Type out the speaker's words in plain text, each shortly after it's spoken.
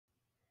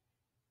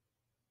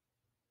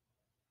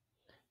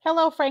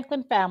Hello,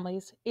 Franklin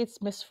families.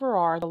 It's Miss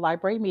Farrar, the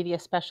library media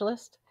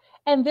specialist,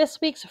 and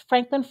this week's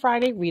Franklin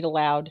Friday Read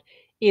Aloud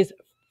is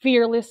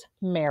Fearless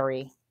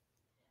Mary.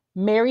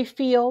 Mary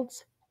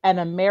Fields, an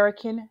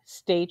American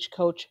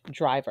stagecoach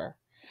driver.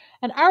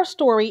 And our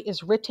story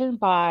is written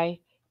by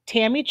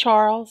Tami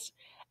Charles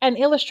and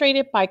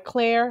illustrated by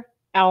Claire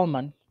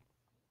Alman.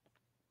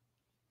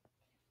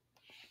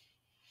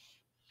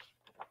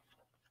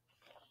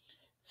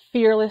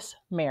 Fearless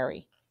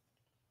Mary.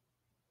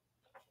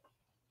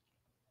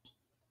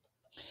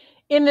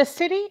 In the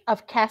city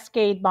of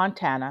Cascade,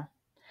 Montana,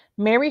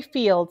 Mary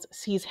Fields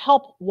sees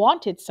help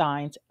wanted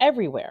signs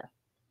everywhere.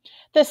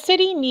 The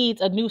city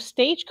needs a new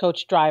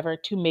stagecoach driver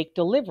to make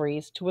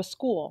deliveries to a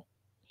school.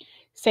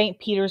 St.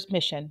 Peter's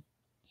Mission.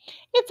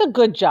 It's a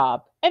good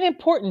job, an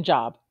important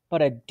job,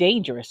 but a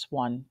dangerous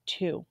one,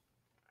 too.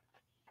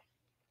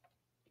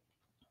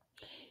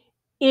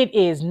 It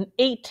is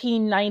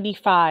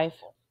 1895.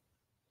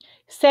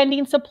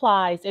 Sending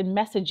supplies and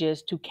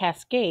messages to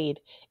Cascade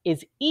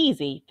is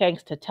easy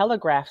thanks to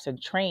telegraphs and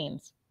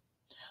trains.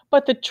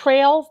 But the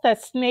trails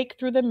that snake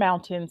through the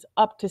mountains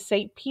up to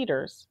St.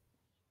 Peter's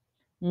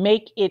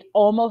make it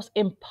almost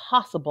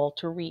impossible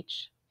to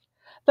reach.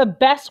 The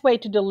best way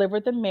to deliver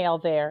the mail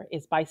there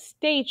is by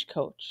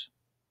stagecoach.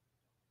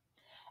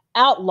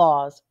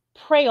 Outlaws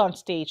prey on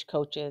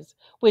stagecoaches,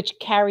 which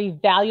carry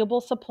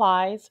valuable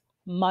supplies,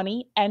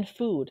 money, and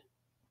food.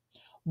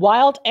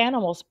 Wild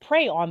animals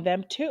prey on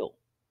them too.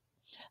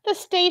 The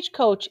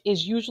stagecoach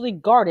is usually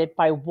guarded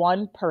by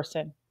one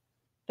person,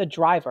 the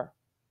driver.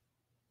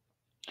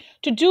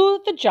 To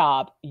do the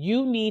job,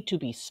 you need to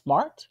be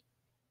smart,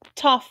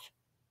 tough,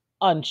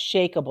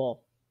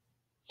 unshakable.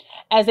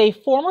 As a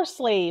former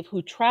slave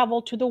who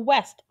traveled to the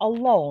West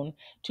alone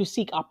to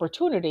seek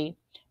opportunity,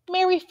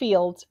 Mary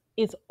Fields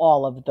is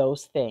all of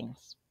those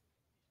things.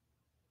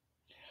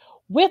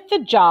 With the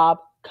job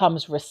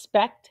comes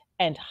respect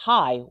and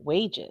high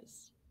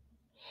wages,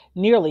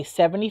 nearly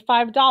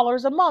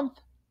 $75 a month.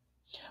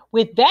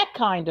 With that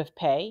kind of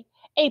pay,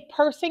 a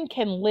person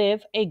can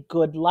live a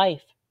good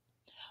life.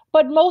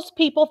 But most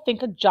people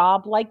think a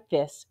job like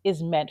this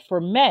is meant for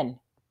men,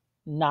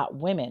 not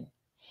women,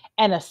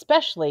 and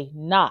especially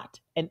not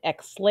an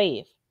ex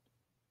slave.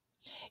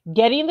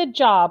 Getting the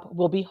job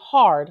will be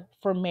hard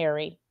for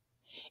Mary.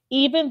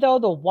 Even though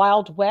the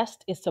Wild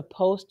West is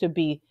supposed to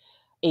be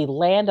a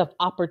land of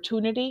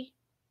opportunity,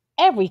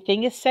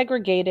 everything is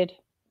segregated.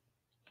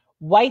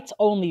 Whites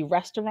only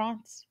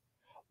restaurants,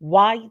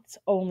 whites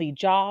only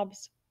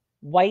jobs,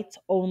 whites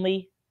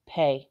only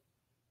pay.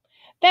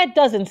 That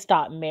doesn't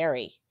stop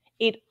Mary.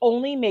 It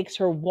only makes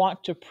her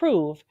want to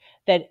prove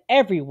that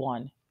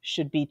everyone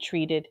should be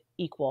treated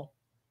equal,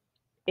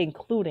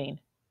 including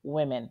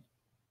women.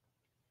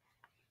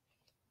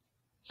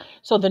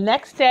 So the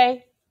next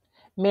day,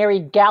 Mary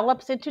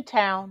gallops into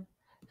town,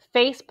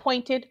 face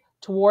pointed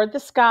toward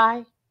the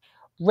sky,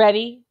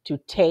 ready to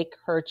take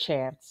her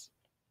chance.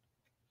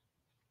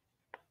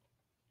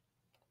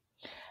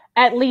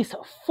 At least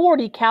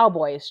 40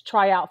 cowboys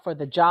try out for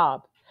the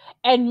job,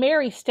 and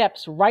Mary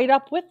steps right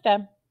up with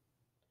them.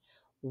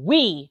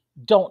 We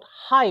don't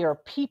hire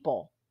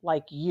people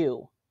like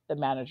you, the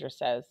manager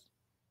says.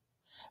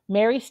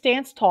 Mary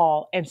stands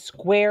tall and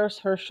squares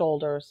her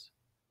shoulders.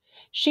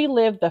 She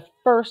lived the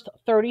first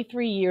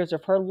 33 years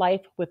of her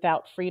life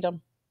without freedom,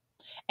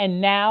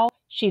 and now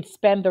she'd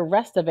spend the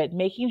rest of it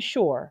making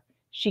sure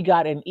she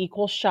got an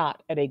equal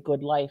shot at a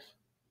good life.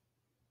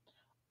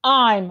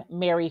 I'm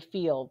Mary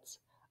Fields.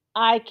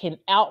 I can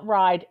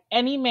outride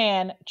any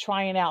man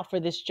trying out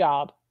for this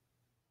job.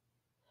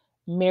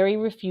 Mary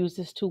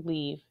refuses to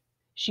leave.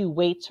 She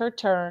waits her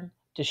turn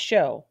to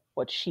show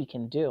what she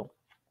can do.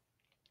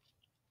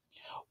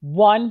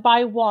 One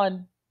by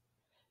one,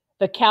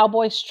 the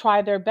cowboys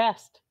try their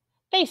best.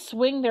 They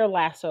swing their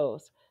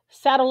lassos,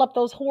 saddle up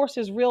those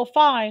horses real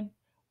fine,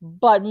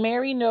 but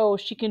Mary knows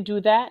she can do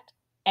that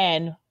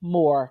and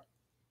more.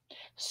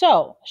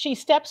 So she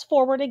steps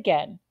forward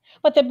again,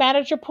 but the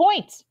manager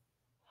points.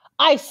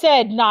 I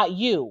said not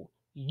you.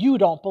 You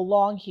don't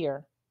belong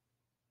here.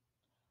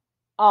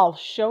 I'll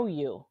show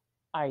you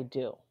I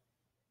do.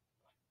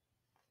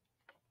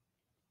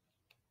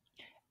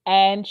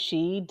 And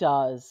she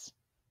does.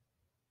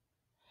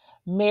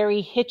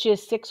 Mary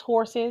hitches 6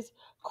 horses,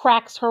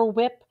 cracks her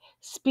whip,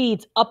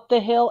 speeds up the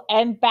hill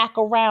and back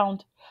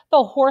around,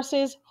 the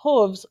horses'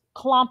 hooves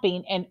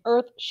clomping an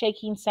earth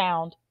shaking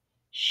sound.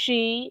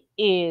 She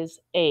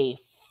is a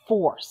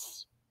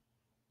force.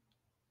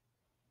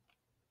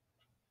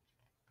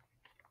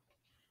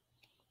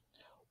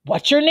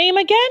 What's your name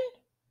again?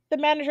 The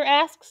manager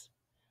asks.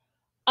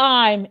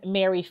 I'm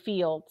Mary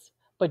Fields,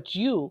 but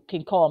you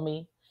can call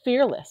me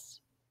Fearless.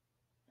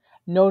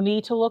 No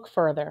need to look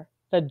further.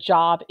 The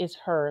job is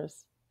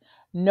hers.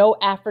 No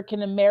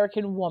African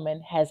American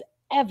woman has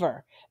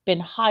ever been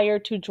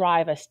hired to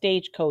drive a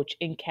stagecoach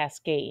in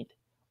Cascade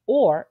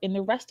or in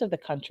the rest of the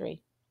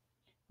country.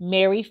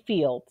 Mary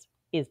Fields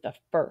is the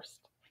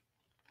first.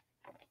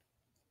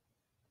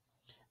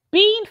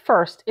 Being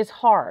first is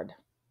hard.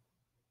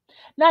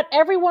 Not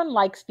everyone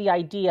likes the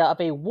idea of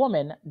a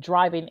woman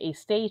driving a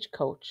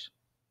stagecoach.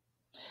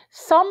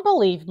 Some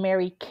believe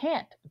Mary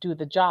can't do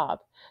the job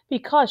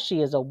because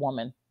she is a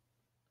woman,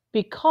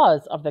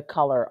 because of the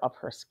color of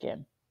her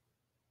skin.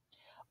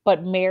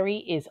 But Mary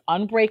is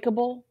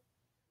unbreakable,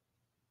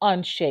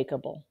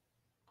 unshakable.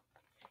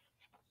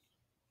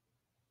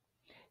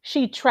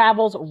 She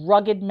travels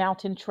rugged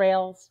mountain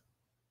trails.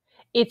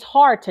 It's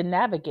hard to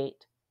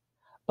navigate,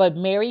 but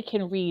Mary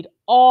can read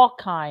all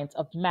kinds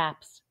of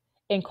maps,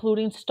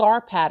 including star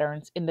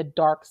patterns in the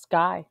dark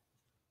sky.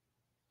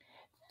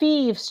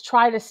 Thieves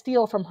try to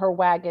steal from her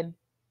wagon.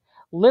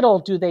 Little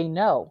do they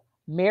know,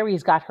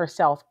 Mary's got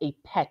herself a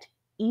pet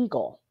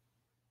eagle,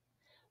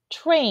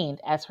 trained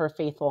as her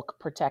faithful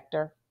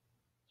protector.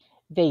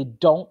 They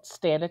don't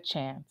stand a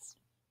chance.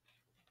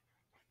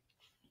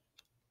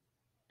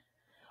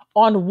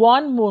 On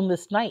one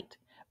moonless night,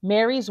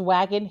 Mary's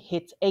wagon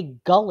hits a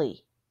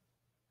gully.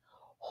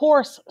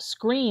 Hoarse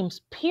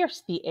screams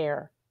pierce the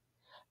air.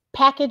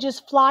 Packages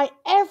fly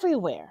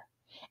everywhere,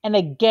 and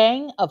a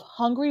gang of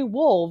hungry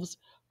wolves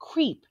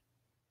creep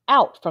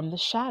out from the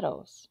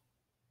shadows.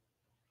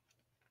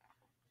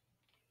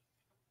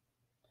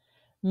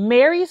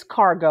 Mary's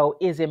cargo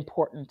is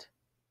important: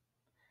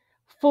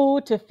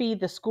 food to feed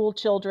the school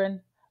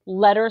children,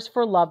 letters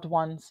for loved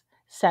ones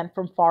sent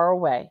from far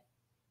away.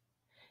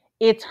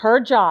 It's her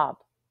job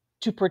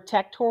to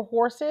protect her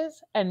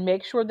horses and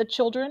make sure the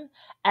children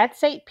at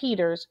St.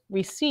 Peter's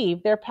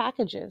receive their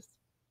packages.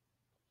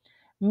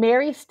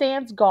 Mary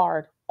stands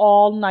guard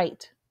all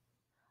night,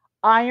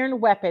 iron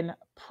weapon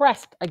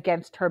pressed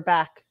against her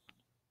back.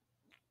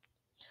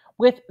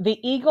 With the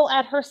eagle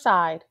at her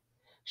side,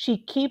 she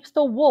keeps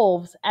the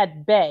wolves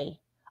at bay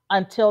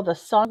until the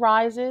sun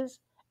rises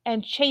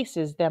and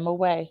chases them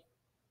away.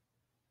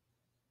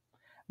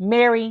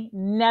 Mary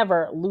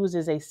never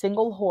loses a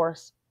single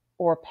horse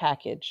or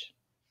package.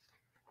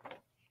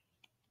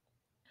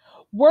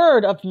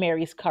 Word of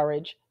Mary's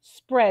courage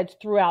spreads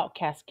throughout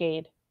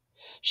Cascade.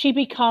 She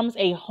becomes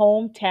a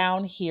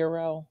hometown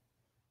hero.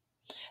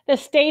 The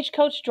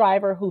stagecoach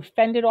driver who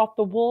fended off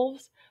the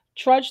wolves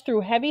trudged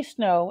through heavy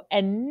snow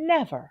and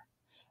never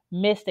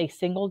missed a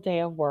single day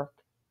of work.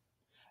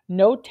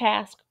 No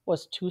task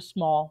was too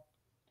small,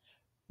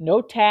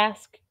 no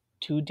task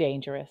too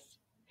dangerous.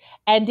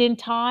 And in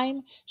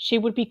time, she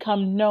would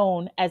become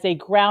known as a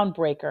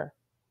groundbreaker,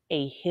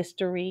 a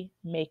history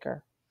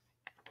maker.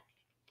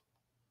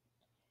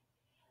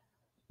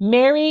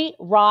 Mary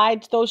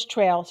rides those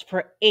trails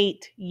for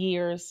 8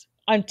 years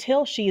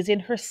until she is in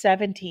her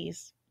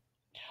 70s.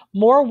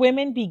 More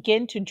women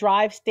begin to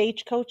drive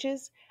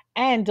stagecoaches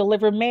and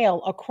deliver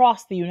mail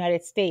across the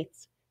United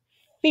States,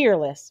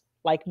 fearless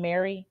like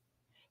Mary,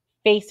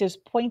 faces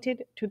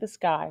pointed to the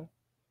sky.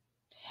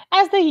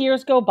 As the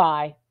years go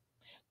by,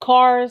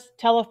 cars,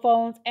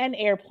 telephones, and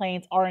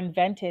airplanes are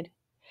invented.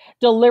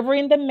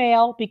 Delivering the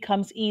mail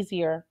becomes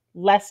easier,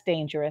 less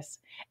dangerous,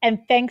 and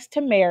thanks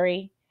to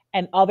Mary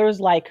and others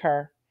like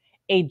her,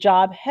 a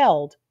job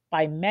held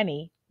by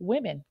many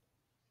women.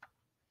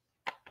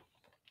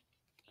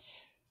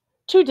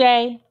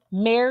 Today,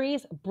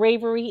 Mary's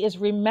bravery is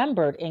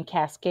remembered in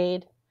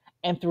Cascade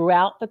and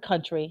throughout the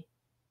country.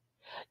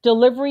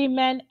 Delivery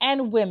men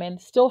and women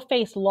still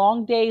face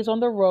long days on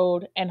the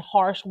road and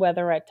harsh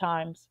weather at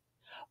times,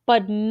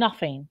 but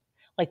nothing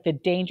like the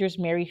dangers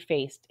Mary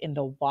faced in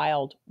the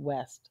Wild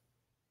West.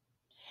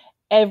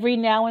 Every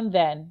now and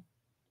then,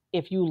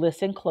 if you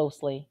listen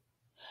closely,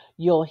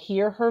 you'll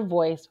hear her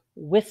voice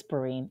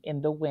whispering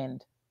in the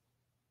wind.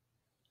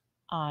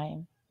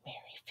 I'm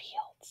Mary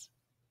Fields,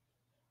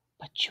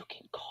 but you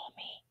can call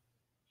me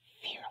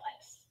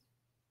Fearless.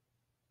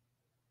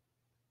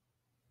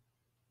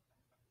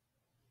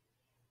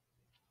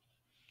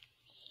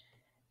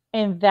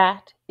 And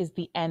that is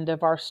the end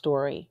of our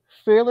story.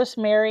 Fearless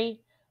Mary,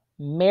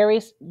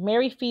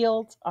 Mary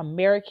Fields,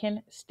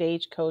 American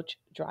stagecoach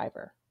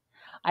driver.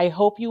 I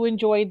hope you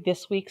enjoyed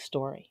this week's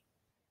story.